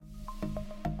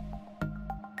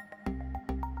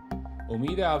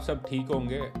امید ہے آپ سب ٹھیک ہوں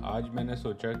گے. آج میں نے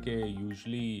سوچا کہ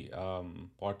یوزلی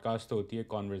پوڈ کاسٹ تو ہوتی ہے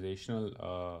کانورزیشنل،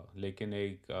 لیکن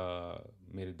ایک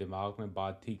میرے دماغ میں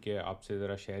بات تھی کہ آپ سے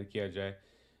ذرا شیئر کیا جائے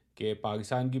کہ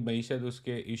پاکستان کی معیشت، اس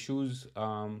کے ایشوز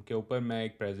کے اوپر میں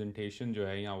ایک پریزنٹیشن جو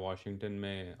ہے یہاں واشنگٹن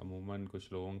میں عموماً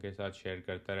کچھ لوگوں کے ساتھ شیئر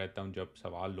کرتا رہتا ہوں جب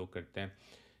سوال لوگ کرتے ہیں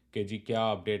کہ جی کیا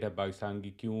اپڈیٹ ہے پاکستان کی،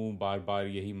 کیوں بار بار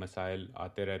یہی مسائل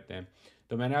آتے رہتے ہیں.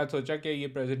 تو میں نے آج سوچا کہ یہ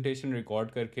پریزنٹیشن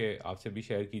ریکارڈ کر کے آپ سے بھی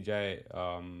شیئر کی جائے،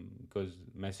 بیکاز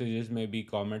میسیجز میں بھی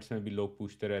کامنٹس میں بھی لوگ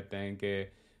پوچھتے رہتے ہیں کہ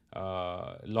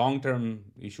لانگ ٹرم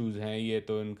ایشوز ہیں یہ،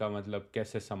 تو ان کا مطلب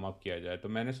کیسے سم اپ کیا جائے. تو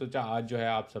میں نے سوچا آج جو ہے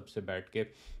آپ سب سے بیٹھ کے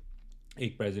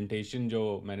ایک پریزنٹیشن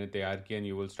جو میں نے تیار کیا، and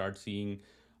you will start seeing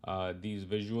these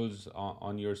visuals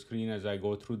on your screen as I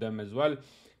go through them as well,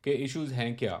 کہ ایشوز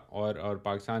ہیں کیا، اور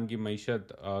پاکستان کی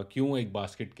معیشت کیوں ایک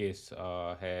باسکٹ کیس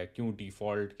ہے، کیوں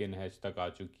ڈیفالٹ کے نہج تک آ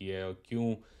چکی ہے، اور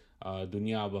کیوں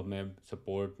دنیا اب ہمیں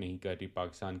سپورٹ نہیں کر رہی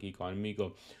پاکستان کی اکانومی کو.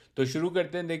 تو شروع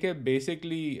کرتے ہیں. دیکھیں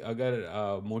بیسکلی اگر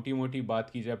موٹی موٹی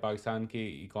بات کی جائے پاکستان کی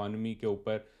اکانومی کے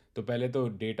اوپر، تو پہلے تو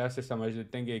ڈیٹا سے سمجھ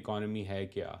لیتے ہیں کہ اکانومی ہے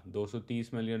کیا.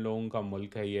 230 ملین لوگوں کا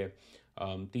ملک ہے یہ.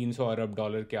 300 ارب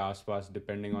ڈالر کے آس پاس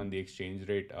depending on the exchange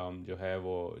rate جو ہے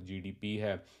وہ جی ڈی پی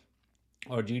ہے.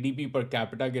 اور G D P per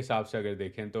capita کے حساب سے اگر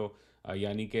دیکھیں تو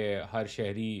یعنی کہ ہر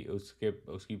شہری اس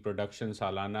کی پروڈکشن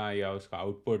سالانہ یا اس کا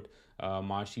آؤٹ پٹ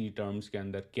معاشی ٹرمز کے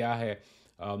اندر کیا ہے،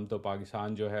 تو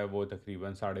پاکستان جو ہے وہ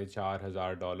تقریباً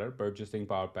 $4,500 پرچیسنگ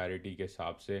پاور پیریٹی کے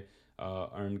حساب سے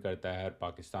ارن کرتا ہے ہر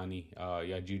پاکستانی،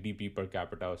 یا G D P per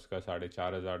capita اس کا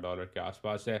 $4,500 کے آس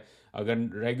پاس ہے. اگر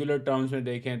ریگولر ٹرمز میں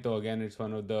دیکھیں تو again it's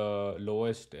one of the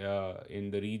lowest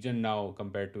in the region now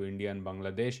compare to India and بنگلہ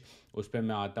دیش. اس پہ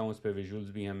میں آتا ہوں، اس پہ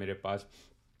ویژولز بھی ہیں میرے پاس.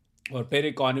 اور پھر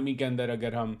اکانومی کے اندر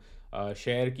اگر ہم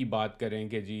شیئر کی بات کریں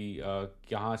کہ جی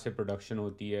کہاں سے پروڈکشن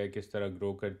ہوتی ہے، کس طرح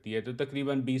گرو کرتی ہے، تو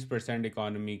تقریباً 20%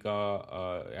 اکانومی کا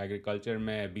ایگریکلچر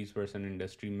میں، 20%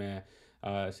 انڈسٹری میں،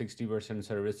 60%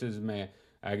 سروسز میں.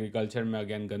 ایگریکلچر میں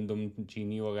اگین گندم،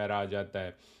 چینی وغیرہ آ جاتا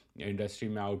ہے. انڈسٹری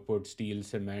میں output steel,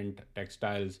 cement,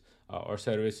 textiles. اور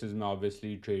سروسز میں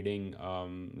آبویسلی ٹریڈنگ،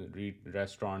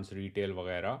 ریسٹورانٹس، ریٹیل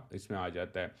وغیرہ اس میں آ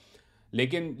جاتا ہے.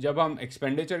 لیکن جب ہم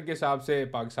ایکسپینڈیچر کے حساب سے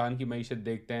پاکستان کی معیشت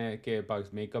دیکھتے ہیں کہ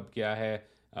میک اپ کیا ہے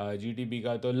جی ڈی پی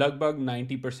کا، تو لگ بھگ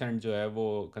 90% جو ہے وہ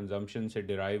کنزمپشن سے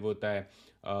ڈرائیو ہوتا ہے.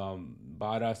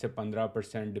 12 سے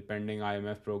 15% depending I M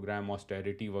F programme,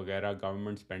 austerity وغیرہ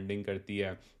گورنمنٹ اسپینڈنگ کرتی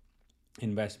ہے.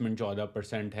 انویسٹمنٹ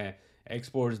 14% ہے.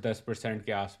 ایکسپورٹس 10%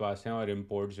 کے آس پاس ہیں، اور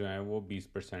امپورٹس جو ہیں وہ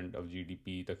 20% آف جی ڈی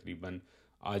پی تقریباً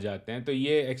آ جاتے ہیں. تو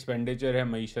یہ ایکسپینڈیچر ہے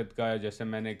معیشت کا. جیسے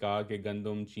میں نے کہا کہ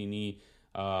گندم، چینی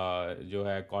جو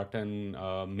ہے، کاٹن،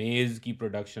 میز کی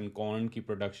پروڈکشن، کارن کی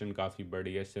پروڈکشن کافی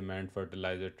بڑی ہے، سیمنٹ،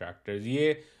 فرٹیلائزر، ٹریکٹرز،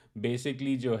 یہ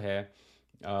بیسکلی جو ہے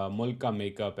ملک کا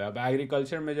میک اپ ہے. اب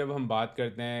ایگریکلچر میں جب ہم بات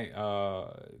کرتے ہیں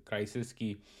کرائسس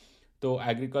کی، تو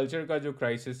ایگریکلچر کا جو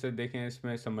کرائسس ہے، دیکھیں اس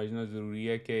میں سمجھنا ضروری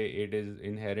ہے کہ it is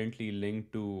inherently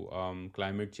link to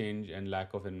climate change and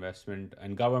lack of investment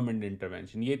and government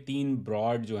intervention. یہ تین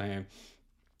براڈ جو ہیں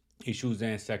ایشوز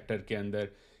ہیں اس سیکٹر کے اندر،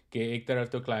 کہ ایک طرف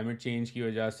تو کلائمیٹ چینج کی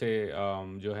وجہ سے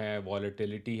جو ہے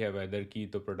والیٹیلیٹی ہے ویدر کی،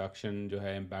 تو پروڈکشن جو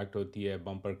ہے امپیکٹ ہوتی ہے.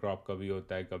 بمپر کراپ کبھی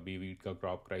ہوتا ہے، کبھی ویٹ کا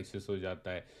کراپ کرائسس ہو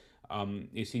جاتا ہے.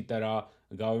 اسی طرح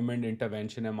گورنمنٹ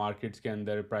انٹرونشن ہے مارکیٹس کے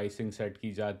اندر، پرائسنگ سیٹ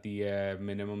کی جاتی ہے،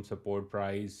 منیمم سپورٹ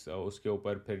پرائس، اس کے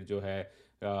اوپر پھر جو ہے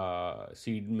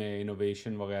سیڈ میں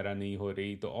انوویشن وغیرہ نہیں ہو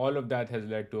رہی. تو all of that has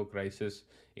lead to a crisis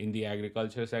in the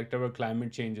agriculture sector, where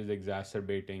climate change is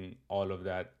exacerbating all of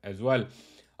that as well.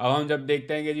 اب ہم جب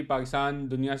دیکھتے ہیں کہ جی پاکستان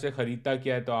دنیا سے خریدتا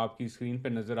کیا ہے، تو آپ کی اسکرین پہ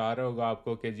نظر آ رہا ہوگا آپ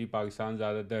کو کہ جی پاکستان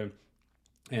زیادہ تر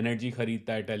انرجی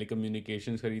خریدتا ہے، ٹیلی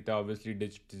کمیونیکیشنز خریدتا ہے. اوبیسلی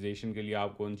ڈیجیٹائزیشن کے لیے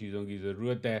آپ کو ان چیزوں کی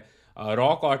ضرورت ہے.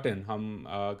 را کاٹن، ہم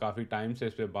کافی ٹائم سے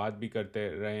اس پہ بات بھی کرتے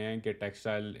رہے ہیں کہ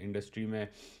ٹیکسٹائل انڈسٹری میں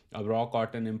اب را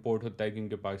کاٹن امپورٹ ہوتا ہے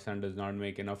کیونکہ Pakistan does not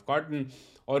make enough cotton.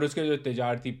 اور اس کے جو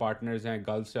تجارتی پارٹنرز ہیں،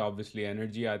 گلف سے آبویسلی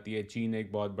انرجی آتی ہے، چین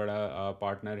ایک بہت بڑا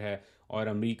پارٹنر ہے، اور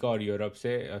امریکہ اور یورپ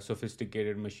سے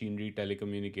سوفسٹیکیٹڈ مشینری، ٹیلی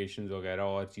کمیونیکیشنز وغیرہ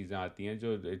اور چیزیں آتی ہیں،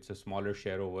 جو it's a smaller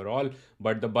share over all.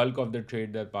 But the bulk of the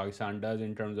trade that Pakistan does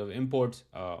in terms of imports,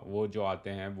 وہ جو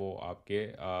آتے ہیں وہ آپ کے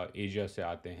ایشیا سے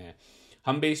آتے ہیں.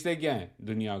 ہم بیچتے کیا ہیں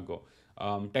دنیا کو؟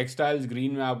 ٹیکسٹائلز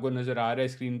گرین میں آپ کو نظر آ رہا ہے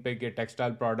اسکرین پہ کہ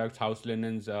ٹیکسٹائل پروڈکٹس، ہاؤس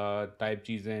لیننز ٹائپ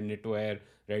چیزیں، نٹ ویئر،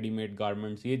 ریڈی میڈ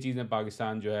گارمنٹس، یہ چیزیں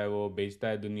پاکستان جو ہے وہ بیچتا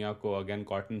ہے دنیا کو. اگین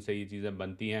کاٹن سے یہ چیزیں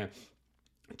بنتی ہیں.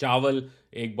 چاول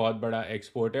ایک بہت بڑا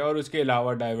ایکسپورٹ ہے، اور اس کے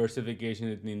علاوہ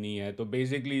ڈائیورسفیکیشن اتنی نہیں ہے. تو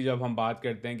بیسکلی جب ہم بات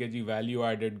کرتے ہیں کہ جی ویلیو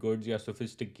ایڈڈ گڈز یا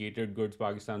سوفسٹیکیٹڈ گڈز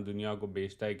پاکستان دنیا کو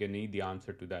بیچتا ہے کہ نہیں، the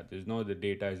answer to that is know. The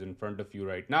data is in front of you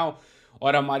right now.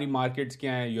 اور ہماری مارکیٹس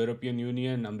کیا ہیں؟ یورپین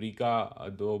یونین، امریکہ،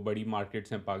 دو بڑی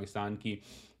مارکیٹس ہیں پاکستان کی.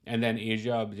 اینڈ دین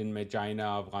ایشیا جن میں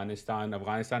چائنا، افغانستان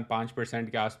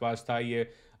 5% کے آس پاس تھا، یہ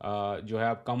جو ہے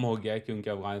اب کم ہو گیا ہے کیونکہ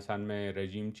افغانستان میں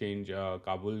رجیم چینج،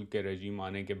 کابل کے رجیم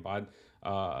آنے کے بعد،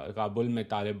 کابل میں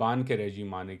طالبان کے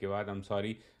رجیم آنے کے بعد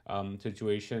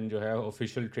سچویشن جو ہے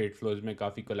آفیشیل ٹریڈ فلوز میں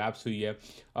کافی کولیپس ہوئی ہے.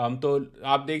 تو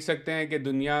آپ دیکھ سکتے ہیں کہ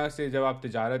دنیا سے جب آپ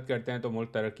تجارت کرتے ہیں تو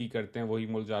ملک ترقی کرتے ہیں، وہی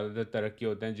ملک زیادہ تر ترقی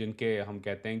ہوتے ہیں جن کے ہم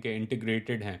کہتے ہیں کہ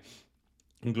انٹیگریٹڈ ہیں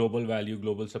global value,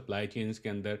 global supply chains کے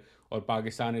اندر. اور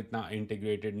پاکستان اتنا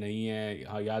انٹیگریٹڈ نہیں ہے.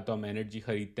 یا تو ہم انرجی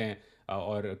خریدتے ہیں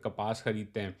اور کپاس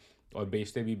خریدتے ہیں اور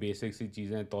بیچتے بھی بیسک سی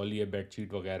چیزیں، تولیے، بیڈ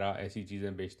شیٹ وغیرہ ایسی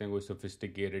چیزیں بیچتے ہیں، کوئی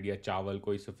سوفسٹیکیٹڈ، یا چاول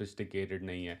کوئی سوفسٹیکیٹڈ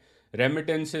نہیں ہے.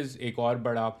 ریمیٹنسز ایک اور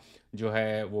بڑا جو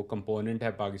ہے وہ کمپوننٹ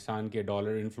ہے پاکستان کے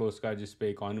ڈالر انفلوز کا، جس پہ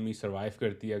اکانومی سروائیو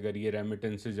کرتی ہے. اگر یہ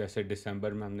ریمیٹنسز جیسے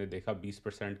دسمبر میں ہم نے دیکھا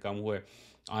 20% کم ہوئے،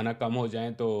 آنا کم ہو جائیں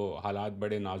تو حالات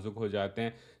بڑے نازک ہو جاتے ہیں.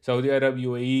 سعودی عرب،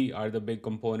 you a E are the big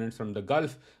components from the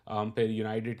golf. پھر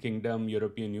یونائٹڈ کنگڈم،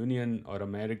 یورپین یونین اور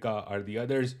امریکہ are the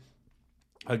others.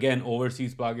 Again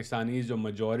overseas Pakistanis جو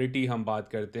میجورٹی ہم بات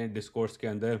کرتے ہیں ڈسکورس کے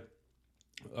اندر،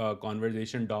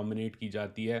 کانورزیشن ڈومینیٹ کی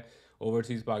جاتی ہے.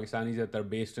 Overseas Pakistanis are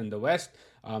based in the waste.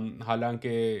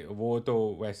 حالانکہ وہ تو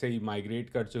ویسے ہی مائیگریٹ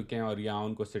کر چکے ہیں اور یہاں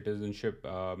ان کو سٹیزن شپ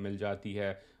مل جاتی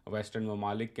ہے ویسٹرن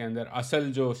ممالک کے اندر.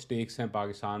 اصل جو سٹیکس ہیں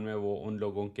پاکستان میں وہ ان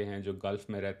لوگوں کے ہیں جو گلف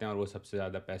میں رہتے ہیں اور وہ سب سے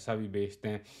زیادہ پیسہ بھی بیچتے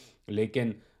ہیں،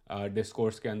 لیکن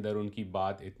ڈسکورس کے اندر ان کی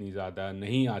بات اتنی زیادہ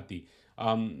نہیں آتی.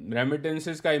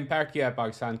 ریمیٹنسز کا امپیکٹ کیا ہے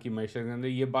پاکستان کی معیشت کے اندر،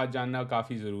 یہ بات جاننا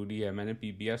کافی ضروری ہے. میں نے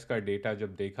پی بی ایس کا ڈیٹا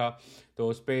جب دیکھا تو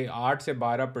اس پہ 8 سے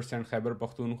 12% خیبر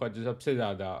پختونخوا، جو سب سے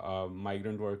زیادہ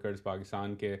مائیگرنٹ ورکرز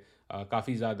پاکستان کے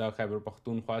کافی زیادہ خیبر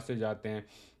پختونخوا سے جاتے ہیں،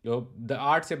 جو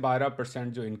 8 سے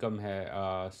 12% جو انکم ہے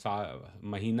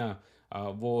مہینہ،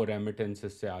 وہ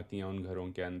ریمیٹنسز سے آتی ہیں ان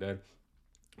گھروں کے اندر.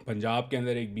 پنجاب کے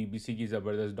اندر ایک بی بی سی کی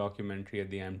زبردست ڈاکیومنٹری ہے،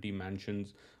 دی ایمٹی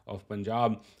مینشنز آف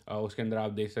پنجاب. اس کے اندر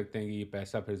آپ دیکھ سکتے ہیں کہ یہ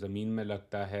پیسہ پھر زمین میں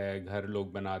لگتا ہے، گھر لوگ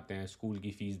بناتے ہیں، اسکول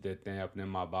کی فیس دیتے ہیں اپنے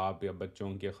ماں باپ یا بچوں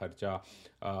کے خرچہ،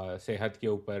 صحت کے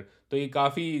اوپر. تو یہ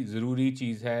کافی ضروری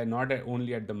چیز ہے، not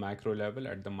only at the micro level,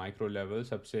 at the micro level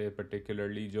سب سے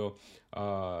پرٹیکولرلی جو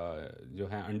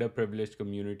ہیں انڈر پریولیجڈ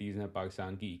کمیونٹیز ہیں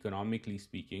پاکستان کی، اکنامکلی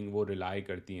اسپیکنگ، وہ ریلائی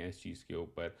کرتی ہیں اس چیز کے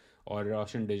اوپر. اور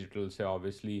روشن ڈیجیٹل سے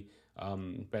آبویسلی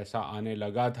پیسہ آنے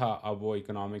لگا تھا، اب وہ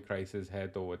اکنامک کرائسس ہے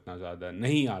تو وہ اتنا زیادہ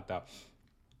نہیں آتا.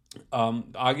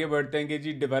 آگے بڑھتے ہیں کہ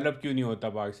جی ڈیولپ کیوں نہیں ہوتا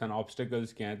پاکستان،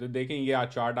 آبسٹیکلز کیا ہیں. تو دیکھیں یہ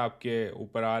چارٹ آپ کے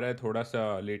اوپر آ رہا ہے، تھوڑا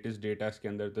سا لیٹسٹ ڈیٹا اس کے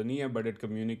اندر تو نہیں ہے، but it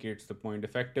communicates the point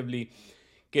effectively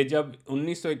کہ جب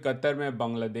 1971 میں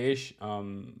بنگلہ دیش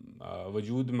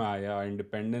وجود میں آیا،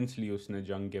 انڈیپینڈنس لی اس نے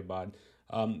جنگ کے بعد،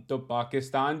 تو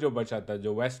پاکستان جو بچا تھا،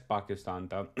 جو ویسٹ پاکستان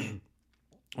تھا،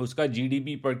 اس کا G D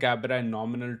P per کیپرا in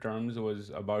nominal terms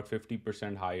was about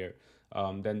 50% higher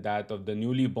than that of the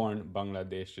newly born بنگلہ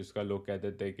دیش، جس کا لوگ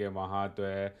کہتے تھے کہ وہاں تو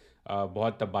ہے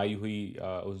بہت تباہی ہوئی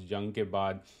اس جنگ کے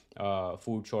بعد.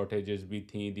 فوڈ شارٹیجز بھی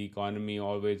تھیں، the economy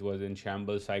always was in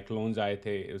شیمبل، سائیکلونز آئے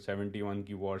تھے 71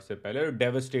 کی وار سے پہلے،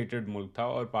 ڈیوسٹیٹڈ ملک تھا.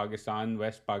 اور پاکستان،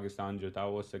 ویسٹ پاکستان جو تھا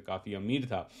وہ اس سے کافی امیر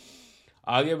تھا.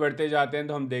 آگے بڑھتے جاتے ہیں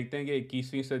تو ہم دیکھتے ہیں کہ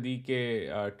 21ویں صدی کے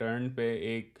ٹرن پہ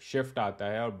ایک شفٹ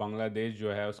آتا ہے اور بنگلہ دیش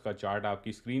جو ہے، اس کا چارٹ آپ کی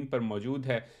اسکرین پر موجود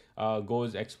ہے،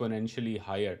 goes exponentially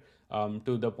higher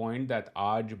to the point that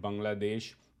آج بنگلہ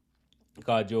دیش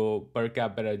کا جو پر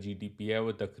کیپرا جی ڈی پی ہے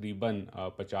وہ تقریباً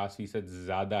 50%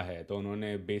 زیادہ ہے. تو انہوں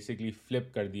نے بیسکلی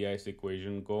فلپ کر دیا اس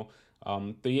ایکویژن کو.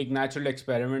 تو یہ ایک نیچرل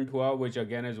ایکسپیریمنٹ ہوا which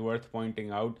again is worth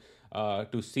pointing out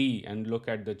to C and look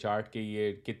at the chart کہ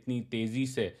یہ کتنی تیزی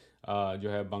سے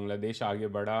جو ہے بنگلہ دیش آگے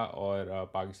بڑھا اور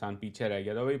پاکستان پیچھے رہ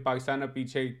گیا. تو بھائی پاکستان اب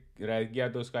پیچھے رہ گیا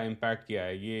تو اس کا امپیکٹ کیا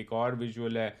ہے. یہ ایک اور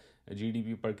ویژول ہے G D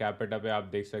P per capita پہ،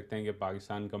 آپ دیکھ سکتے ہیں کہ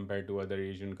Pakistan compare to other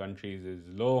Asian countries is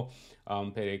لو.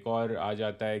 پھر ایک اور آ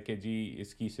جاتا ہے کہ جی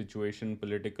اس کی سچویشن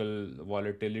پولیٹیکل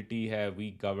والیٹیلٹی ہے،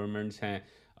 ویک گورنمنٹس ہیں.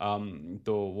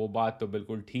 تو وہ بات تو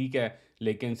بالکل ٹھیک ہے،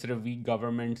 لیکن صرف week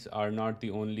governments are not the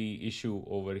only issue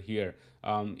over here.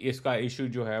 اس کا ایشو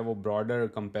جو ہے وہ براڈر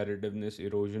کمپیریٹیونیس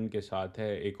ایروژن کے ساتھ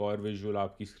ہے. ایک اور ویژول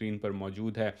آپ کی اسکرین پر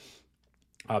موجود ہے،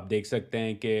 آپ دیکھ سکتے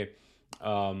ہیں کہ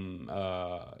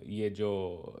یہ جو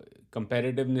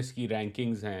کمپیریٹیونیس کی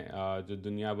رینکنگز ہیں جو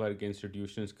دنیا بھر کے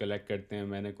انسٹیٹیوشنز کلیکٹ کرتے ہیں،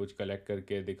 میں نے کچھ کلیکٹ کر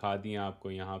کے دکھا دیا آپ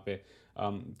کو یہاں پہ،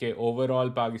 کہ overall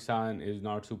Pakistan is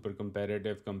not super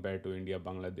comparative compare to India,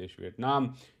 Bangladesh, Vietnam.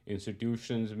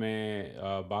 Institutions میں،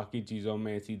 باقی چیزوں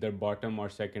میں اٹس ایدر باٹم اور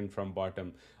second from bottom,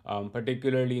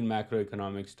 particularly in macro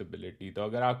economic stability. تو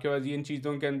اگر آپ کے پاس ان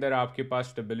چیزوں کے اندر آپ کے پاس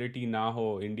اسٹیبلٹی نہ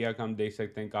ہو، انڈیا کا ہم دیکھ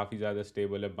سکتے ہیں کافی زیادہ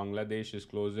اسٹیبل ہے، بنگلہ دیش is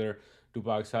closer to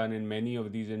Pakistan in many of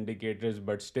these indicators,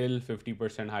 but still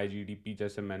 50% high G D P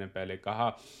جیسے میں نے پہلے کہا.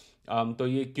 تو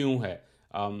یہ کیوں ہے؟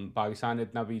 پاکستان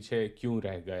اتنا پیچھے کیوں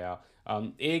رہ گیا.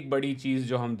 ایک بڑی چیز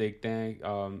جو ہم دیکھتے ہیں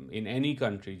ان اینی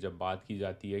کنٹری جب بات کی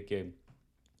جاتی ہے کہ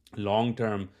لانگ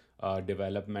ٹرم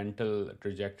ڈیولپمنٹل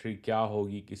ٹریجیکٹری کیا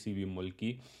ہوگی کسی بھی ملک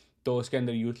کی, تو اس کے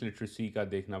اندر یوتھ لٹریسی کا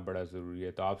دیکھنا بڑا ضروری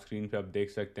ہے. تو آپ اسکرین پہ اب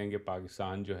دیکھ سکتے ہیں کہ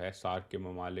پاکستان جو ہے سارک کے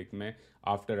ممالک میں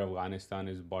after Afghanistan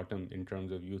is bottom in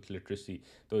terms of youth literacy.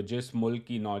 تو جس ملک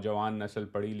کی نوجوان نسل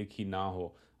پڑھی لکھی نہ ہو,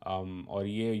 اور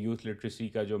یہ یوتھ لٹریسی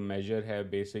کا جو میجر ہے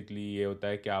بیسکلی یہ ہوتا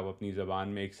ہے کہ آپ اپنی زبان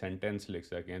میں ایک سینٹنس لکھ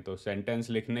سکیں. تو سینٹنس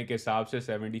لکھنے کے حساب سے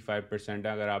 75%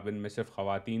 ہے. اگر آپ ان میں صرف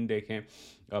خواتین دیکھیں,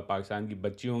 پاکستان کی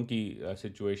بچیوں کی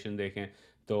سچویشن دیکھیں,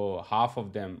 تو half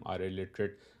of them are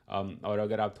illiterate. اور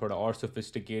اگر آپ تھوڑا اور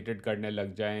سوفسٹیکیٹڈ کرنے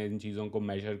لگ جائیں, ان چیزوں کو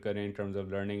میجر کریں in terms of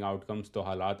learning outcomes, تو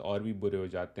حالات اور بھی برے ہو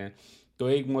جاتے ہیں. تو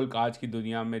ایک ملک آج کی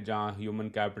دنیا میں جہاں human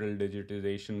capital,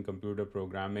 digitization, computer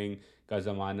programming کا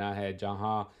زمانہ ہے,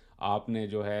 جہاں آپ نے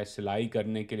جو ہے سلائی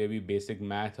کرنے کے لیے بھی بیسک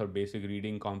میتھ اور بیسک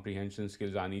ریڈنگ کمپریہنشن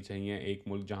اسکلز آنی چاہیے, ایک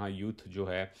ملک جہاں یوتھ جو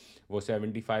ہے وہ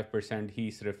 75% ہی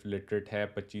صرف لٹریٹ ہے,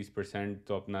 25%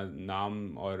 تو اپنا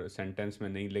نام اور سینٹنس میں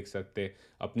نہیں لکھ سکتے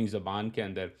اپنی زبان کے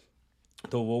اندر,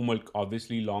 تو وہ ملک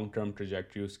آبویسلی لانگ ٹرم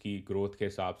ٹریجیکٹری اس کی گروتھ کے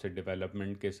حساب سے,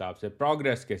 ڈیولپمنٹ کے حساب سے,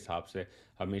 پروگریس کے حساب سے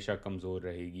ہمیشہ کمزور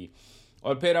رہے گی.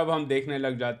 اور پھر اب ہم دیکھنے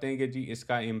لگ جاتے ہیں کہ جی اس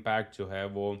کا امپیکٹ جو ہے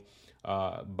وہ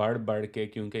بڑھ کے,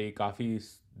 کیونکہ یہ کافی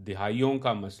دہائیوں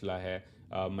کا مسئلہ ہے,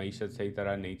 معیشت صحیح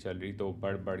طرح نہیں چل رہی, تو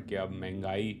بڑھ کے اب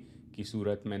مہنگائی کی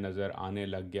صورت میں نظر آنے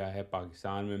لگ گیا ہے.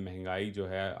 پاکستان میں مہنگائی جو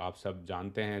ہے آپ سب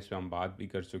جانتے ہیں, اس پہ ہم بات بھی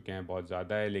کر چکے ہیں, بہت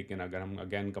زیادہ ہے. لیکن اگر ہم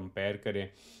اگین کمپیئر کریں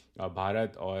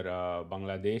بھارت اور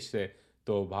بنگلہ دیش سے,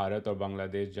 تو بھارت اور بنگلہ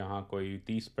دیش جہاں کوئی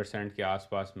 30% کے آس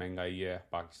پاس مہنگائی ہے,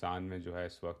 پاکستان میں جو ہے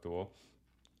اس وقت وہ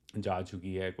جا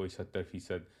چکی ہے کوئی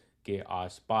 70% کے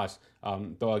آس پاس.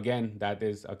 تو again that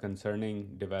is a concerning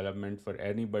development for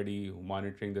any body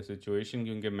monitoring the situation,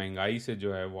 کیونکہ مہنگائی سے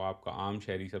جو ہے وہ آپ کا عام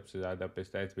شہری سب سے زیادہ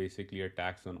پستا ہے. Basically a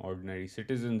tax on ordinary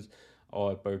citizens,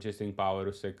 اور پرچیسنگ پاور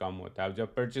اس سے کم ہوتا ہے. اب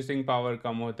جب پرچیسنگ پاور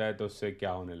کم ہوتا ہے تو اس سے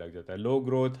کیا ہونے لگ جاتا ہے, لو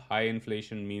گروتھ ہائی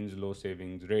انفلیشن مینز لو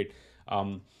سیونگز ریٹ.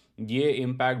 یہ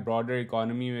امپیکٹ براڈر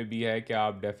اکانومی میں بھی ہے کہ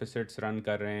آپ ڈیفیسٹس رن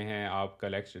کر رہے ہیں, آپ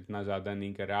کلیکشن اتنا زیادہ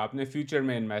نہیں کر رہے, آپ نے فیوچر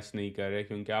میں انویسٹ نہیں کر رہے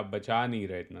کیونکہ آپ بچا نہیں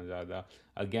رہے اتنا زیادہ.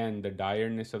 Again the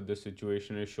direness of the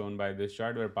situation is shown by this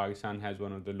chart, where Pakistan has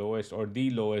one of the lowest or the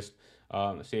lowest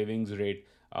savings rate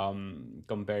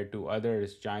compared to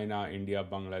others. China, India,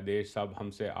 Bangladesh سب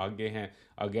ہم سے آگے ہیں.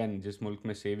 اگین جس ملک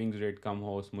میں سیونگز ریٹ کم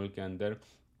ہو اس ملک کے اندر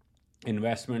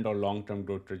انویسٹمنٹ اور long term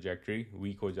growth trajectory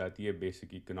weak ہو جاتی ہے.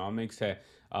 بیسک اکنامکس ہے,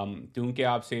 کیونکہ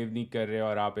آپ سیو نہیں کر رہے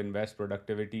اور آپ انویسٹ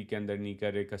پروڈکٹیوٹی کے اندر نہیں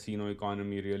کر رہے, کسینو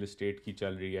اکانومی ریئل اسٹیٹ کی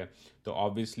چل رہی ہے, تو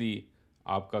آبویسلی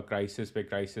آپ کا کرائسس پہ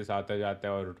کرائسس آتا جاتا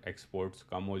ہے اور ایکسپورٹس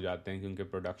کم ہو جاتے ہیں, کیونکہ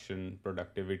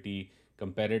پروڈکٹیوٹی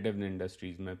کمپیریٹیو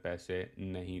انڈسٹریز میں پیسے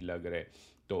نہیں لگ رہے.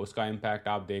 تو اس کا امپیکٹ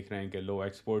آپ دیکھ رہے ہیں کہ لو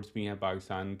ایکسپورٹس بھی ہیں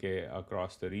پاکستان کے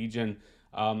اکراس دا ریجن.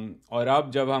 اور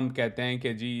اب جب ہم کہتے ہیں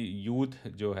کہ جی یوتھ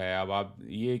جو ہے, اب آپ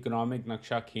یہ اکنامک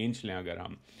نقشہ کھینچ لیں اگر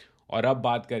ہم, اور اب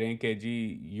بات کریں کہ جی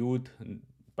یوتھ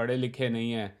پڑھے لکھے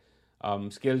نہیں ہیں,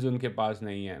 اسکلز ان کے پاس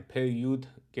نہیں ہیں, پھر یوتھ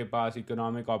کے پاس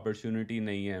اکنامک اپرچونٹی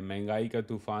نہیں ہے, مہنگائی کا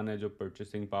طوفان ہے جو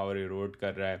پرچیسنگ پاور ایروڈ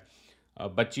کر رہا ہے,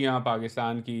 بچیاں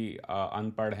پاکستان کی ان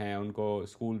پڑھ ہیں, ان کو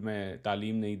اسکول میں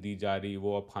تعلیم نہیں دی جا رہی,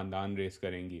 وہ اب خاندان ریس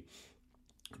کریں گی,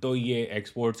 تو یہ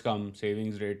ایکسپورٹس کم,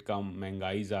 سیونگز ریٹ کم,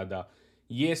 مہنگائی زیادہ,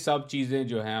 یہ سب چیزیں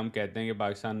جو ہیں ہم کہتے ہیں کہ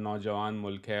پاکستان نوجوان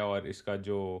ملک ہے اور اس کا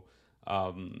جو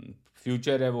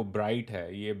فیوچر ہے وہ برائٹ ہے.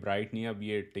 یہ برائٹ نہیں, اب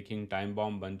یہ ٹکنگ ٹائم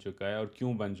بام بن چکا ہے. اور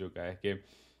کیوں بن چکا ہے کہ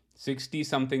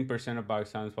 60% of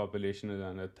Pakistan population is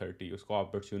under 30, اس کو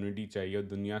اپرچونٹی چاہیے, اور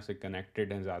دنیا سے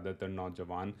کنیکٹڈ ہیں زیادہ تر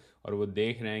نوجوان, اور وہ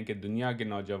دیکھ رہے ہیں کہ دنیا کے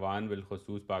نوجوان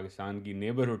بالخصوص پاکستان کی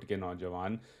نیبرہڈ کے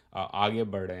نوجوان آگے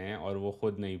بڑھ رہے ہیں اور وہ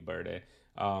خود نہیں بڑھ رہے.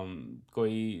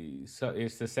 کوئی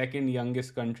اس second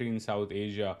youngest country in South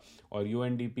Asia, اور یو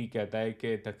این ڈی پی کہتا ہے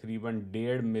کہ تقریباً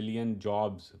 1.5 ملین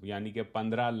جابز یعنی کہ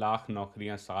 15 لاکھ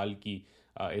نوکریاں سال کی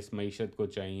اس معیشت کو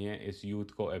چاہیے, اس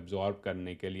یوتھ کو ایبزارب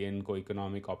کرنے کے لیے, ان کو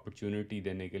اکنامک اپرچونٹی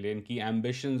دینے کے لیے, ان کی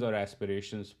ایمبیشنز اور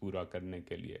ایسپریشنز پورا کرنے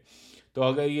کے لیے. تو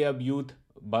اگر یہ اب یوتھ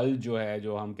بل جو ہے,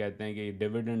 جو ہم کہتے ہیں کہ یہ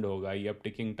ڈیویڈنڈ ہوگا, یہ اب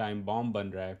ٹکنگ ٹائم بام بن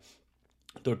رہا ہے,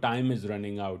 تو ٹائم از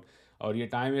رننگ آؤٹ. اور یہ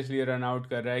ٹائم اس لیے رن آؤٹ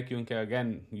کر رہا ہے کیونکہ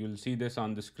again you will C this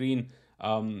on the screen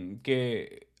کہ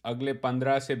اگلے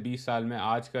 15 سے 20 سال میں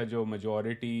آج کا جو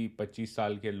میجورٹی 25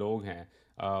 سال کے لوگ ہیں,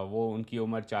 وہ ان کی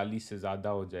عمر 40 سے زیادہ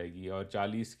ہو جائے گی, اور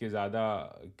 40 کے زیادہ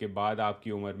کے بعد آپ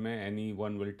کی عمر میں any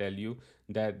one will tell you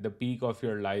that the peak of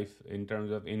your life in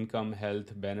terms of income,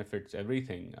 health, benefits, every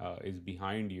thing is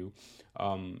behind you,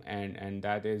 and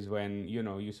that is when you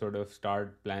know you sort of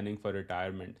start planning for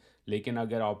retirement. لیکن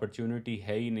اگر opportunity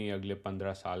ہے ہی نہیں اگلے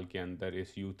 15 سال کے اندر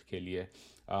اس youth کے لیے,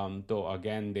 تو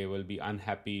again they will be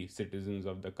unhappy citizens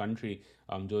of the country.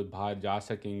 جو باہر جا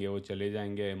سکیں گے وہ چلے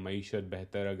جائیں گے. معیشت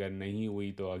بہتر اگر نہیں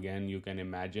ہوئی تو again you can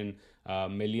imagine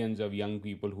millions of young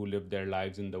people who leave their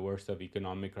lives in the worst of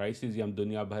economic crisis. یہ ہم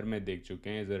دنیا بھر میں دیکھ چکے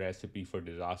ہیں as a recipe for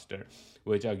disaster,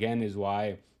 which again is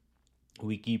why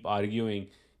we keep arguing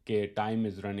کہ time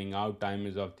is running out, time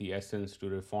is of the essence to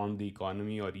reform the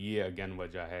economy. اور یہ اگین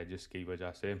وجہ ہے جس کی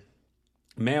وجہ سے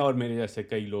میں اور میرے جیسے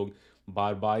کئی لوگ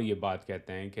بار بار یہ بات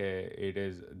کہتے ہیں کہ it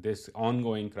is this on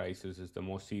going crisis is the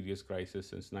most serious crisis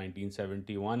since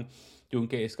 1971,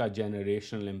 کیونکہ اس کا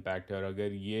جنریشنل امپیکٹ ہے. اور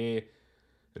اگر یہ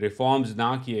ریفارمز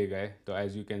نہ کیے گئے تو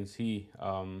as you can see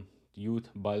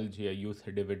youth bilge یا یوتھ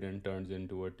ڈویڈنڈ ٹرنز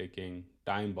انٹو اے ٹکنگ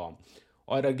ٹائم بام.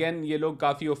 اور اگین یہ لوگ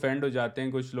کافی اوفینڈ ہو جاتے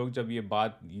ہیں کچھ لوگ جب یہ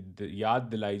بات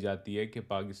یاد دلائی جاتی ہے کہ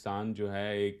پاکستان جو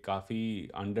ہے ایک کافی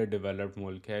انڈر ڈیولپڈ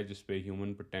ملک ہے جس پہ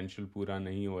ہیومن پوٹینشیل پورا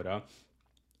نہیں ہو رہا.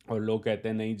 اور لوگ کہتے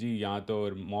ہیں نہیں جی یہاں تو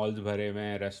مالز بھرے ہوئے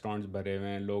ہیں, ریسٹورینٹس بھرے ہوئے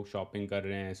ہیں, لوگ شاپنگ کر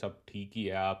رہے ہیں, سب ٹھیک ہی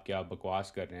ہے, آپ کیا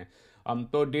بکواس کر رہے ہیں.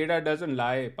 تو ڈیٹا ڈزنٹ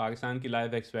لائی. پاکستان کی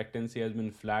life expectancy has been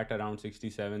flat around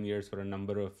 67 years for a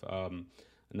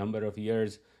number of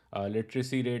years.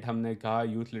 Literacy rate ہم نے کہا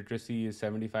youth literacy is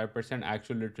 75%,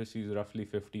 actual literacy is رفلی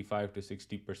 55 to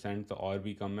 60%, تو اور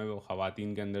بھی کم ہے. وہ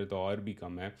خواتین کے اندر تو اور بھی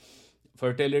کم ہے.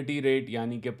 فرٹیلیٹی ریٹ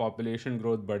یعنی کہ پاپولیشن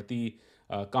گروتھ بڑھتی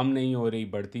کم نہیں ہو رہی,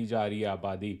 بڑھتی جا رہی ہے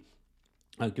آبادی,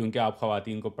 کیونکہ آپ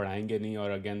خواتین کو پڑھائیں گے نہیں.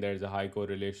 اور again there is a high کو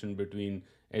relation between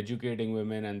educating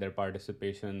women and their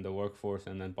participation in the work force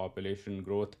and then population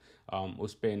growth.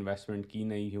 اس پہ انویسٹمنٹ کی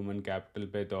نہیں ہیومن کیپٹل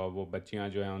پہ, تو وہ بچیاں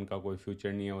جو ہیں ان کا کوئی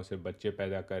فیوچر نہیں ہے, وہ صرف بچے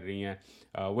پیدا کر رہی ہیں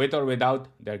وتھ اور وداؤٹ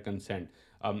دیئر کنسینٹ.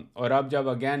 اور اب جب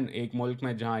اگین ایک ملک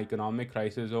میں جہاں اکنامک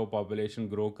کرائسس ہو,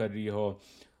 پاپولیشن گرو کر رہی ہو,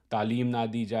 تعلیم نہ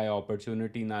دی جائے,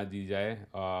 اپرچونٹی نہ دی جائے,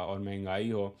 اور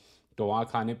مہنگائی ہو, تو وہاں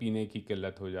کھانے پینے کی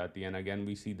قلت ہو جاتی ہے. And again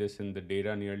we C this in the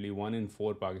data, nearly 1 in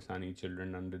 4 Pakistani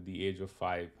children under the age of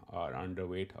 5 are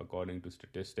underweight according to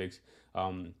statistics.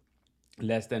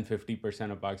 Less than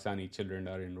 50% of Pakistani children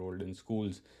are enrolled in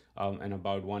schools, and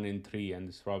about 1 in 3, and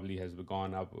this probably has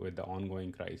gone up with the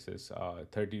ongoing crisis.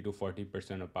 30 to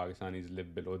 40% of Pakistanis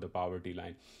live below the poverty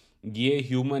line. یہ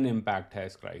human impact ہے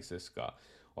اس crisis کا.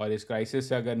 اور اس crisis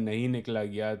سے اگر نہیں نکلا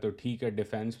گیا تو ٹھیک ہے,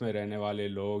 ڈیفینس میں رہنے والے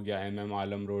لوگ یا ایم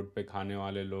عالم روڈ پہ کھانے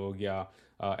والے لوگ یا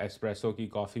ایسپریسو کی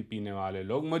کافی پینے والے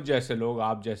لوگ, مجھ جیسے لوگ,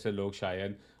 آپ جیسے لوگ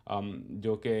شاید,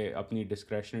 جو کہ اپنی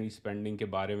ڈسکریشنری اسپینڈنگ کے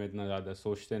بارے میں اتنا زیادہ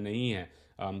سوچتے نہیں ہیں,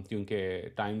 کیونکہ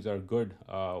Times are good,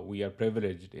 we are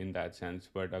privileged in that sense.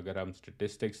 But اگر ہم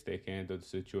اسٹیٹسٹکس دیکھیں تو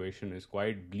situation is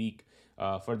quite black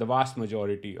for the vast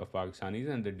majority of Pakistanis,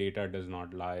 and the data does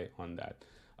not lie on that.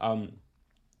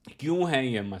 کیوں ہیں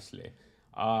یہ مسئلے؟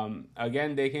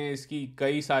 اگین دیکھیں اس کی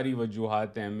کئی ساری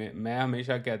وجوہات ہیں. میں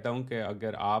ہمیشہ کہتا ہوں کہ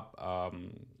اگر آپ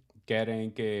کہہ رہے ہیں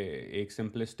کہ ایک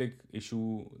سمپلسٹک ایشو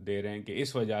دے رہے ہیں کہ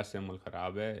اس وجہ سے ملک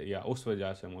خراب ہے یا اس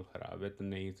وجہ سے ملک خراب ہے, تو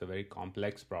نہیں, it's a very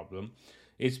complex problem.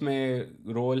 اس میں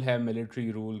رول ہے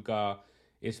ملٹری رول کا,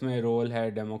 اس میں رول ہے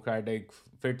ڈیموکریٹک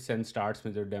فٹس اینڈ سٹارٹس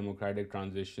میں جو ڈیموکریٹک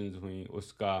ٹرانزیشنز ہوئیں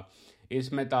اس کا,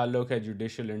 اس میں تعلق ہے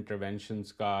جوڈیشل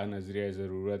انٹرونشنز کا, نظریہ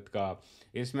ضرورت کا,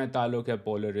 اس میں تعلق ہے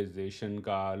پولرائزیشن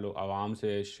کا, عوام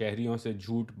سے, شہریوں سے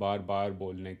جھوٹ بار بار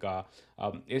بولنے کا,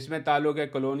 اس میں تعلق ہے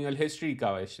کلونیل ہسٹری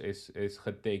کا, اس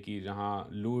خطے کی جہاں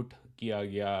لوٹ کیا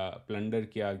گیا, پلنڈر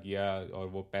کیا گیا, اور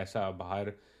وہ پیسہ باہر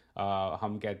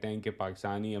ہم کہتے ہیں کہ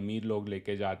پاکستانی امیر لوگ لے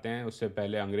کے جاتے ہیں, اس سے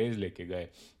پہلے انگریز لے کے گئے.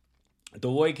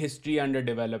 تو وہ ایک ہسٹری انڈر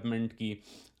ڈیولپمنٹ کی.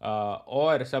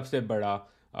 اور سب سے بڑا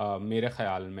میرے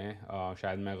خیال میں,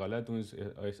 شاید میں غلط ہوں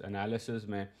اس انالیسس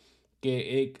میں, کہ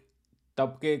ایک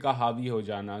طبقے کا حاوی ہو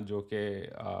جانا جو کہ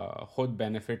خود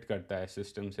بینیفٹ کرتا ہے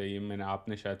سسٹم سے. یہ میں نے, آپ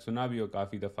نے شاید سنا بھی ہو,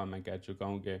 کافی دفعہ میں کہہ چکا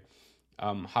ہوں کہ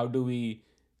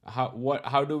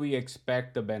how do we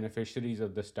expect the beneficiaries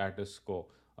of the status quo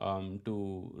to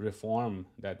reform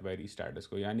that very status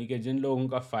quo. یعنی کہ جن لوگوں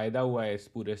کا فائدہ ہوا ہے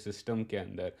اس پورے سسٹم کے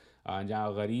اندر, جہاں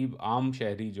غریب عام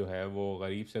شہری جو ہے وہ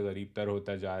غریب سے غریب تر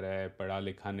ہوتا جا رہا ہے, پڑھا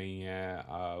لکھا نہیں ہے,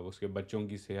 اس کے بچوں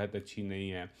کی صحت اچھی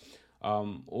نہیں ہے,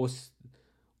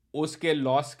 اس کے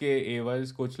لاس کے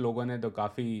ایوز کچھ لوگوں نے تو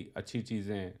کافی اچھی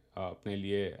چیزیں اپنے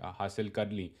لیے حاصل کر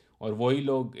لیں, اور وہی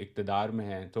لوگ اقتدار میں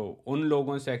ہیں. تو ان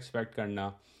لوگوں سے ایکسپیکٹ کرنا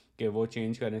کہ وہ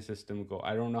چینج کریں سسٹم کو,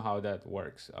 I don't know how that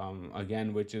works.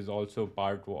 Again, which is also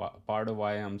part of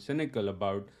why I'm cynical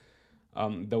about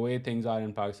the way things are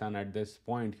in Pakistan at this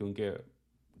point. کیونکہ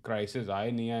کرائسس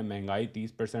آئے نہیں آئے, مہنگائی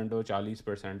 30% ہو,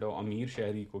 40% ہو, امیر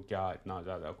شہری کو کیا اتنا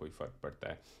زیادہ کوئی فرق پڑتا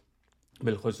ہے,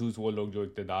 بالخصوص وہ لوگ جو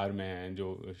اقتدار میں ہیں,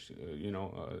 جو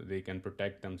they can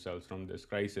protect themselves from this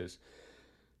crisis.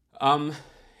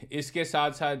 اس کے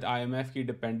ساتھ ساتھ آئی ایم ایف کی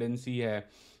ڈپینڈنسی ہے.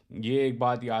 یہ ایک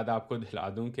بات یاد آپ کو دلا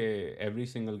دوں کہ every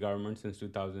single government since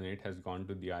 2008 has gone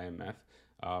to the I M F.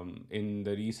 In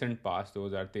the recent past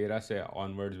 2013 سے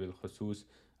آنورڈز بالخصوص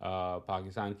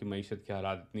پاکستان کی معیشت کی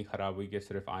حالات اتنی خراب ہوئی کہ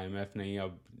صرف آئی ایم ایف نہیں،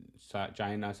 اب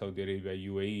چائنا، سعودی عربیہ،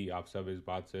 یو اے ای، آپ سب اس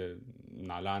بات سے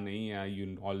نالا نہیں ہیں، یو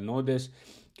آل نو دس،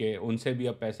 کہ ان سے بھی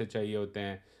اب پیسے چاہیے ہوتے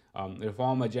ہیں.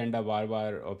 ریفارم ایجنڈا بار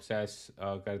بار اوبسیس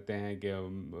کرتے ہیں کہ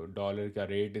ڈالر کا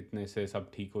ریٹ اتنے سے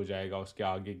سب ٹھیک ہو جائے گا، اس کے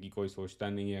آگے کی کوئی سوچتا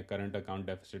نہیں ہے. کرنٹ اکاؤنٹ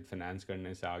ڈیفیسٹ فنانس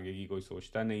کرنے سے آگے کی کوئی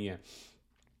سوچتا نہیں ہے.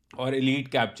 اور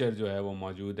ایلیٹ کیپچر جو ہے وہ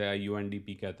موجود ہے. یو این ڈی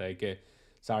پی کہتا ہے کہ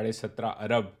 17.5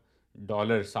 ارب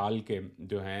ڈالر سال کے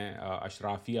جو ہیں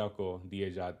اشرافیہ کو دیے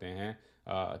جاتے ہیں.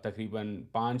 تقریباً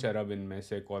 5 ارب ان میں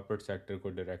سے کارپوریٹ سیکٹر کو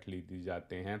ڈائریکٹلی دی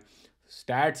جاتے ہیں.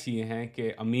 سٹیٹس یہ ہیں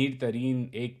کہ امیر ترین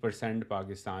 1%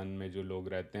 پاکستان میں جو لوگ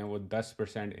رہتے ہیں وہ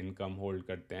 10% انکم ہولڈ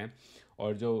کرتے ہیں،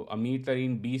 اور جو امیر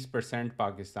ترین 20%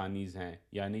 پاکستانیز ہیں،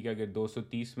 یعنی کہ اگر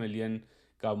 230 ملین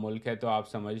کا ملک ہے تو آپ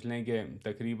سمجھ لیں کہ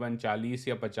تقریباً 40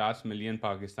 یا 50 ملین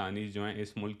پاکستانیز جو ہیں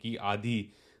اس ملک کی آدھی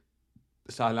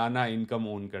سالانہ انکم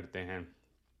اون کرتے ہیں.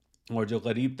 اور جو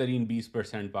غریب ترین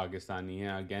 20% پاکستانی ہیں،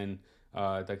 اگین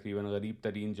تقریباً غریب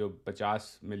ترین جو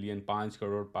 50 ملین 5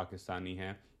 کروڑ پاکستانی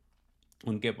ہیں،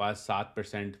 ان کے پاس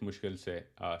 7% مشکل سے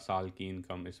سال کی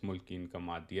انکم، اس ملک کی انکم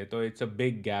آتی ہے. تو اٹس اے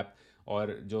بگ گیپ. اور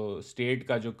جو اسٹیٹ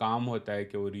کا جو کام ہوتا ہے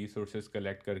کہ وہ ریسورسز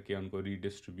کلیکٹ کر کے ان کو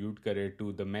ریڈسٹریبیوٹ کرے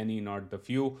to the many not the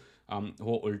few,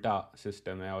 وہ الٹا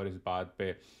سسٹم ہے. اور اس بات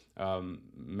پہ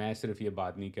میں صرف یہ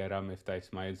بات نہیں کہہ رہا، مفتاح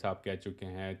اسماعیل صاحب کہہ چکے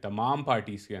ہیں، تمام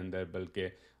پارٹیز کے اندر، بلکہ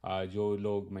جو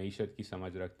لوگ معیشت کی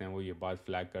سمجھ رکھتے ہیں وہ یہ بات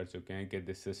فلیگ کر چکے ہیں کہ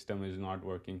this system is not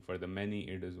working for the many,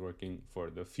 it is working for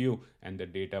the few, and the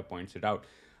data points it out.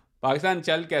 Pakistan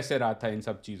چل کیسے رہا تھا ان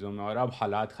سب چیزوں میں، اور اب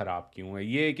حالات خراب کیوں ہیں؟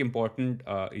 یہ ایک امپورٹنٹ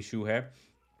ایشو ہے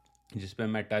جس پہ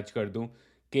میں ٹچ کر دوں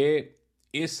کہ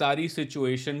اس ساری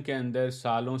سچویشن کے اندر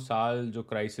سالوں سال جو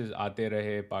کرائسس آتے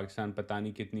رہے، پاکستان پتہ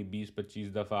نہیں کتنی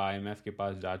 20-25 دفعہ آئی ایم ایف کے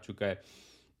پاس جا چکا ہے.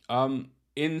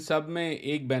 ان سب میں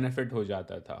ایک بینیفٹ ہو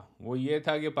جاتا تھا، وہ یہ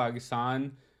تھا کہ پاکستان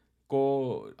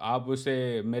کو، آپ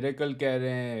اسے میریکل کہہ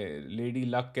لیں، لیڈی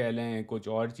لک کہہ لیں، کچھ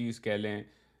اور چیز کہہ لیں،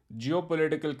 Jio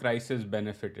political crisis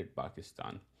benefited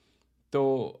Pakistan. تو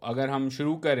اگر ہم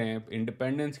شروع کریں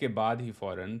انڈیپینڈنس کے بعد ہی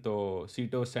فوراً، تو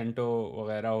سیٹو سینٹو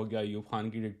وغیرہ ہو گیا، ایوب خان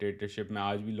کی ڈکٹیٹرشپ میں.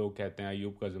 آج بھی لوگ کہتے ہیں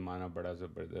ایوب کا زمانہ بڑا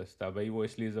زبردست تھا. بھائی وہ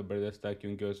اس لیے زبردست تھا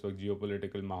کیونکہ اس وقت جیو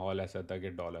پولیٹیکل ماحول ایسا تھا کہ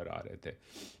ڈالر آ رہے تھے.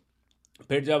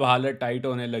 پھر جب حالت ٹائٹ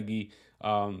ہونے لگی،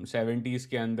 70s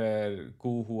کے اندر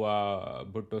کو ہوا،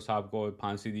 بھٹو صاحب کو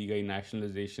پھانسی دی گئی،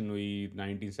 نیشنلائزیشن ہوئی،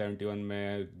 1971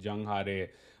 میں جنگ ہارے،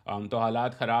 تو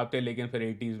حالات خراب تھے. لیکن پھر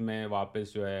 80s میں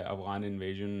واپس جو ہے افغان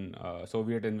انویژن،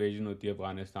 سوویٹ انویژن ہوتی ہے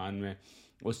افغانستان میں،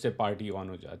 اس سے پارٹی آن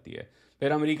ہو جاتی ہے.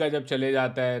 پھر امریکہ جب چلے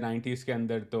جاتا ہے 90s کے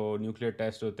اندر، تو نیوکلیئر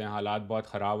ٹیسٹ ہوتے ہیں، حالات بہت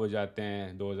خراب ہو جاتے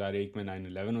ہیں. 2001 میں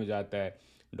 9/11 ہو جاتا ہے،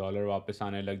 ڈالر واپس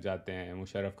آنے لگ جاتے ہیں.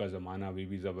 مشرف کا زمانہ ابھی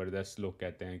بھی زبردست لوگ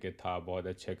کہتے ہیں کہ تھا، بہت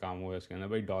اچھے کام ہوئے اس کے اندر.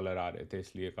 بھائی ڈالر آ رہے تھے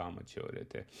اس لیے کام اچھے ہو رہے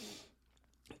تھے.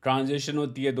 ٹرانزیشن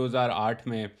ہوتی ہے 2008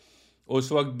 میں،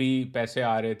 اس وقت بھی پیسے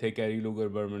آ رہے تھے، کیری لوگر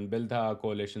برمن بل تھا،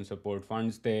 کولیشن سپورٹ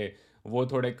فنڈز تھے، وہ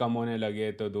تھوڑے کم ہونے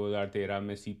لگے. تو 2013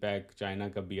 میں سی پیک، چائنا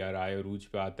کا بی آر آئی عروج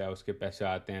پہ آتا ہے، اس کے پیسے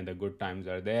آتے ہیں، the good times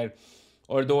are there.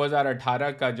 اور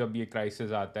 2018 کا جب یہ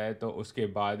کرائسس آتا ہے تو اس کے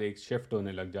بعد ایک شفٹ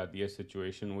ہونے لگ جاتی ہے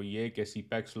سچویشن. وہ یہ کہ سی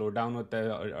پیک سلو ڈاؤن ہوتا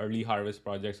ہے، ارلی ہارویسٹ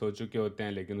پروجیکٹس ہو چکے ہوتے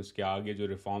ہیں، لیکن اس کے آگے جو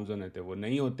ریفارمز ہونے تھے وہ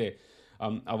نہیں ہوتے.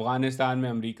 افغانستان میں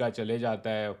امریکہ چلے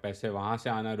جاتا ہے، پیسے وہاں سے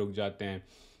آنا رک جاتے ہیں،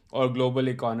 اور global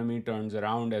economy turns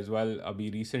around as well.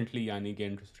 ابھی ریسنٹلی یعنی کہ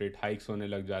انٹرسٹ ریٹ ہائکس ہونے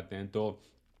لگ جاتے ہیں. تو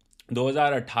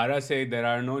 2018 سے there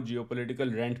are no Jio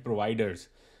political rent providers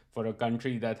for a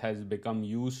country that has become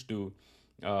used to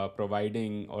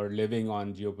providing or living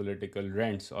on geopolitical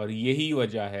rents. اور یہی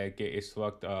وجہ ہے کہ اس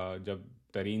وقت جب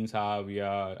ترین صاحب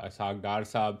یا اسحاق ڈار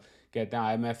صاحب کہتے ہیں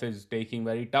I M F is taking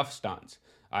very tough stance,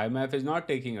 IMF is not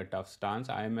taking a tough stance.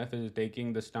 IMF is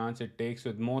taking the stance it takes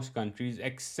with most countries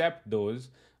except those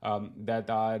that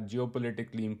are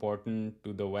geopolitically important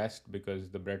to the West, because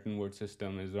the Bretton Woods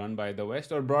system is run by the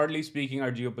West, or broadly speaking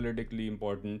are geopolitically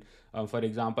important. For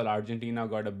example, Argentina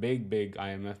got a big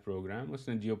IMF program. اس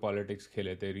نے geopolitics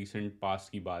کھیلے تھے. recent past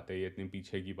کی بات ہے یہ، اتنی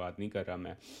پیچھے کی بات نہیں کر رہا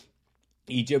میں.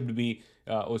 ایجپٹ بھی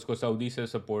اس کو سعودی سے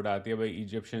سپورٹ آتی ہے. بھائی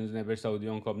ایجپشنز نے پھر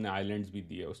سعودیوں کو اپنے آئیلینڈز بھی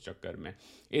دیے اس چکر میں.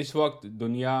 اس وقت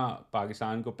دنیا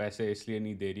پاکستان کو پیسے اس لیے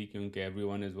نہیں دے رہی کیونکہ ایوری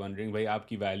ون از ونڈرنگ بھائی آپ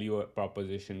کی ویلیو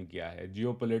پروپوزیشن کیا ہے.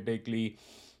 جیو پولیٹیکلی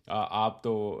آپ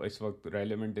تو اس وقت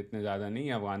ریلیونٹ اتنے زیادہ نہیں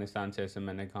ہیں افغانستان سے، ایسے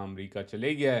میں نے کہا امریکہ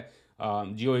چلے گیا ہے،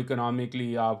 جیو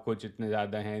اکنامکلی آپ کچھ اتنے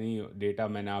زیادہ ہیں نہیں، ڈیٹا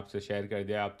میں نے آپ سے شیئر کر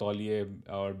دیا، آپ تولیے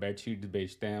اور بیڈ شیٹس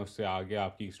بیچتے ہیں، اس سے آگے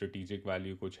آپ کی اسٹریٹجک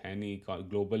ویلیو کچھ ہے نہیں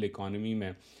گلوبل اکانومی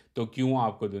میں، تو کیوں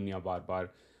آپ کو دنیا بار بار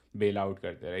بیل آؤٹ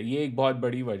کرتے رہے. یہ ایک بہت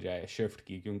بڑی وجہ ہے شفٹ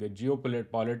کی، کیونکہ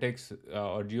پالیٹکس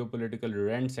اور جیو پولیٹیکل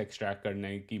رینٹس ایکسٹریکٹ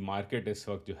کرنے کی مارکیٹ اس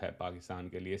وقت جو ہے پاکستان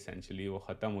کے لیے اسینشلی وہ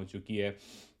ختم ہو چکی ہے.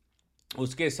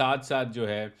 اس کے ساتھ ساتھ جو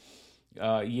ہے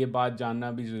یہ بات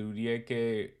جاننا بھی ضروری ہے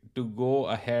کہ to go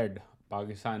ahead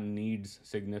Pakistan needs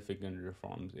significant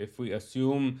reforms. If we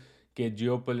assume کہ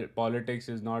Jio politics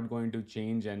is not going to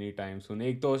change any time soon,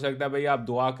 ایک تو ہو سکتا ہے بھائی آپ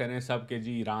دعا کریں سب کہ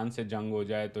جی ایران سے جنگ ہو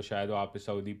جائے تو شاید واپس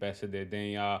سعودی پیسے دے دیں،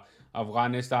 یا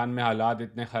افغانستان میں حالات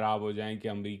اتنے خراب ہو جائیں کہ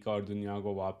امریکہ اور دنیا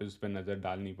کو واپس پہ نظر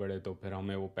ڈالنی پڑے تو پھر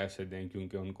ہمیں وہ پیسے دیں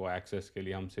کیونکہ ان کو ایکسیس کے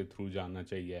لیے ہم سے تھرو جانا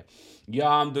چاہیے،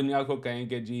 یا ہم دنیا کو کہیں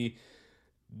کہ جی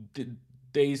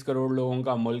 23 کروڑ لوگوں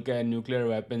کا ملک ہے، نیوکلیر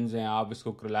ویپنز ہیں، آپ اس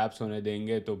کو کریلیپس ہونے دیں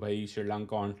گے تو بھائی سری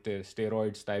لنکا آن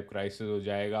اسٹیرائڈس ٹائپ کرائسس ہو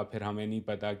جائے گا، پھر ہمیں نہیں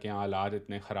پتہ کہ حالات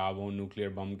اتنے خراب ہوں، نیوکلیر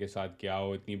بم کے ساتھ کیا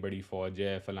ہو، اتنی بڑی فوج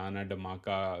ہے، فلانا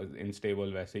دھماکہ،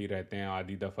 انسٹیبل ویسے ہی رہتے ہیں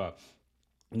آدھی دفعہ،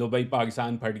 تو بھائی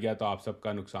پاکستان پھٹ گیا تو آپ سب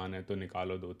کا نقصان ہے، تو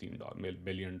نکالو $2-3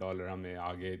 بلین ہمیں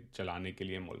آگے چلانے کے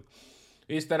لیے ملک.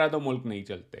 اس طرح تو ملک نہیں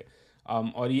چلتے.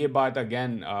 اور یہ بات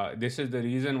again this is the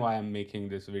reason why I'm making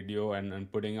this video and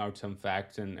putting out some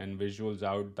facts and visuals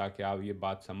out, تاکہ آپ یہ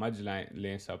بات سمجھ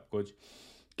لیں سب کچھ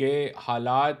کہ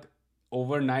حالات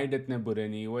اوور نائٹ اتنے برے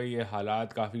نہیں ہوئے، یہ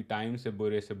حالات کافی ٹائم سے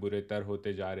برے تر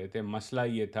ہوتے جا رہے تھے. مسئلہ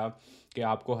یہ تھا کہ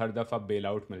آپ کو ہر دفعہ بیل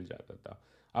آؤٹ مل جاتا تھا.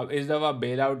 اب اس دفعہ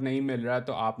بیل آؤٹ نہیں مل رہا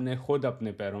تو آپ نے خود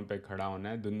اپنے پیروں پہ کھڑا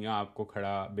ہونا ہے. دنیا آپ کو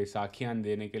کھڑا بیساکھیاں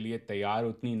دینے کے لیے تیار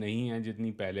اتنی نہیں ہے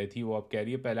جتنی پہلے تھی. وہ اب کہہ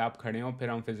رہی ہے پہلے آپ کھڑے ہوں پھر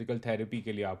ہم فزیکل تھیراپی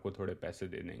کے لیے آپ کو تھوڑے پیسے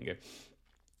دے دیں گے.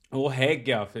 وہ ہے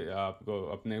کیا آپ کو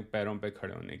اپنے پیروں پہ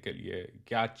کھڑے ہونے کے لیے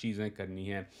کیا چیزیں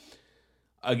کرنی ہیں؟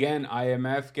 اگین آئی ایم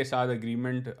ایف کے ساتھ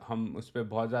اگریمنٹ ہم اس پہ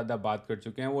بہت زیادہ بات کر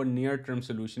چکے ہیں، وہ نیئر ٹرم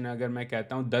سلوشن ہے. اگر میں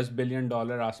کہتا ہوں $10 بلین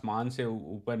آسمان سے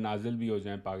اوپر نازل بھی ہو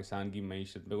جائیں پاکستان کی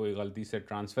معیشت پہ، کوئی غلطی سے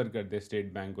ٹرانسفر کر دے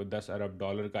اسٹیٹ بینک کو $10 ارب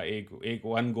کا ایک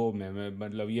ون گو میں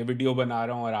مطلب یہ ویڈیو بنا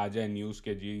رہا ہوں اور آ جائے نیوز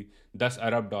کے جی $10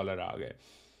 ارب آ گئے،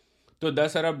 تو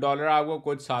 $10 ارب آپ کو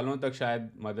کچھ سالوں تک شاید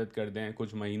مدد کر دیں،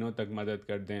 کچھ مہینوں تک مدد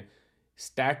کر دیں.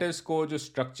 اسٹیٹس کو جو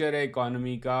اسٹرکچر ہے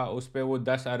اکانومی کا اس پہ وہ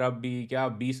 10 ارب بھی کیا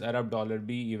 $20 ارب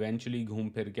بھی ایونچولی گھوم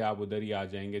پھر کے آپ ادھر ہی آ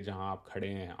جائیں گے جہاں آپ کھڑے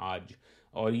ہیں آج.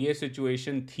 اور یہ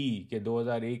سچویشن تھی کہ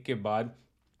 2001 کے بعد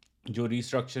جو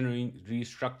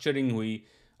ریسٹرکچرنگ ہوئی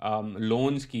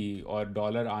لونز کی اور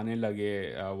ڈالر آنے لگے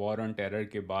وار آن ٹیرر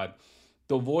کے بعد،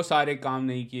 تو وہ سارے کام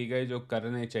نہیں کیے گئے جو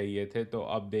کرنے چاہیے تھے. تو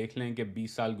اب دیکھ لیں کہ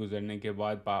 20 سال گزرنے کے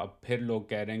بعد پھر لوگ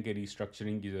کہہ رہے ہیں کہ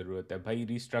ریسٹرکچرنگ کی ضرورت ہے. بھائی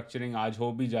ریسٹرکچرنگ آج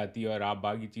ہو بھی جاتی ہے اور آپ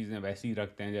باقی چیزیں ویسے ہی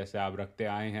رکھتے ہیں جیسے آپ رکھتے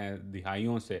آئے ہیں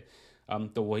دہائیوں سے،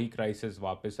 تو وہی کرائسس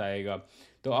واپس آئے گا.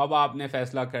 تو اب آپ نے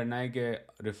فیصلہ کرنا ہے کہ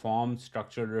reforms,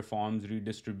 structural reforms,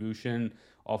 redistribution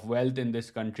of wealth in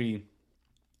this country,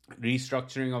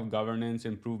 restructuring of governance,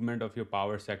 improvement of your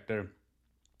power sector,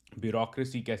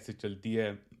 bureaucracy کیسے چلتی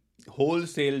ہے، ہول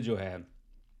سیل جو ہے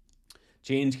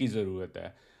چینج کی ضرورت ہے.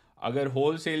 اگر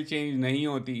ہول سیل چینج نہیں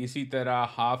ہوتی، اسی طرح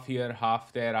ہاف ایئر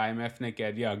ہاف دیر آئی ایم ایف نے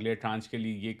کہہ دیا اگلے ٹرانچ کے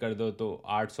لیے یہ کر دو تو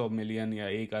 $800 ملین یا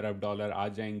 $1 ارب آ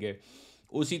جائیں گے.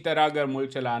 اسی طرح اگر ملک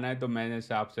چلانا ہے تو میں نے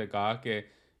آپ سے کہا کہ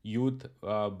یوتھ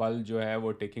بل جو ہے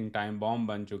وہ ٹیکنگ ٹائم بام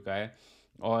بن چکا ہے.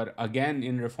 اور اگین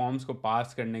ان ریفارمز کو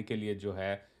پاس کرنے کے لیے جو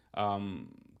ہے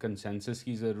کنسنسس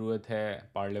کی ضرورت ہے،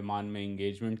 پارلیمان میں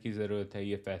انگیجمنٹ کی ضرورت ہے.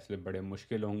 یہ فیصلے بڑے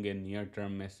مشکل ہوں گے نیئر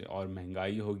ٹرم میں سے، اور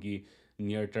مہنگائی ہوگی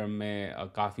نیئر ٹرم میں،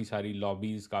 کافی ساری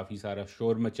لابیز کافی سارا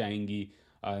شور مچائیں گی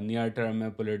نیئر ٹرم میں،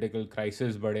 پولیٹیکل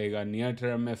کرائسس بڑھے گا نیئر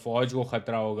ٹرم میں، فوج کو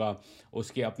خطرہ ہوگا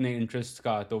اس کے اپنے انٹرسٹ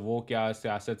کا، تو وہ کیا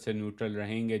سیاست سے نیوٹرل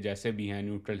رہیں گے؟ جیسے بھی ہیں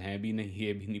نیوٹرل ہیں بھی نہیں،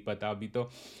 یہ بھی نہیں پتہ ابھی.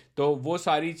 تو وہ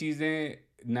ساری چیزیں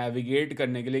نیویگیٹ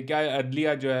کرنے کے لیے کیا عدلیہ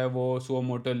جو ہے وہ سو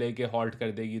موٹو لے کے ہالٹ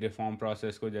کر دے گی ریفارم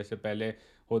پروسیس کو، جیسے پہلے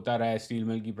ہوتا رہا ہے. اسٹیل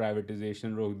مل کی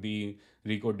پرائیویٹائزیشن روک دی،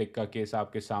 ریکو ڈک کا کیس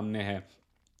آپ کے سامنے ہے.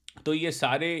 تو یہ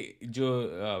سارے جو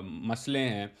مسئلے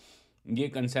ہیں یہ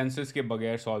کنسنسس کے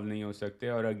بغیر سالو نہیں ہو سکتے.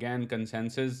 اور اگین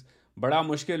کنسنسس بڑا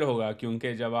مشکل ہوگا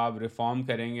کیونکہ جب آپ ریفارم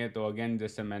کریں گے تو اگین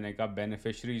جیسے میں نے کہا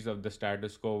بینیفیشریز آف دا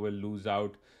اسٹیٹس کو will lose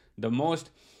out the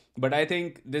most. But I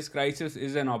think this crisis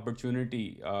is an opportunity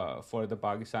for the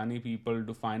Pakistani people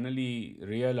to finally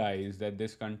realize that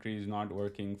this country is not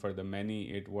working for the many,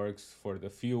 it works for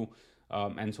the few.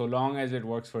 And so long as it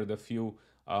works for the few,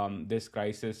 this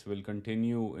crisis will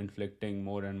continue inflicting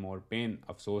more and more pain.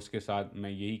 افسوس کے ساتھ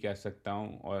میں یہی کہہ سکتا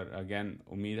ہوں. اور again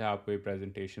امید ہے آپ کو یہ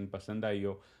پریزنٹیشن پسند آئی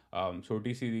ہو.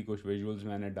 چھوٹی سی کچھ ویژولز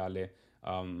میں نے ڈالے.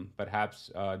 perhaps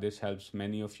this helps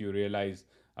many of you realize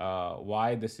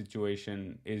why the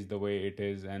situation is the way it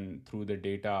is, and through the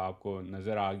data آپ کو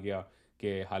نظر آ گیا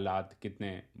کہ حالات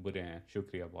کتنے برے ہیں.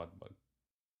 شکریہ بہت بہت.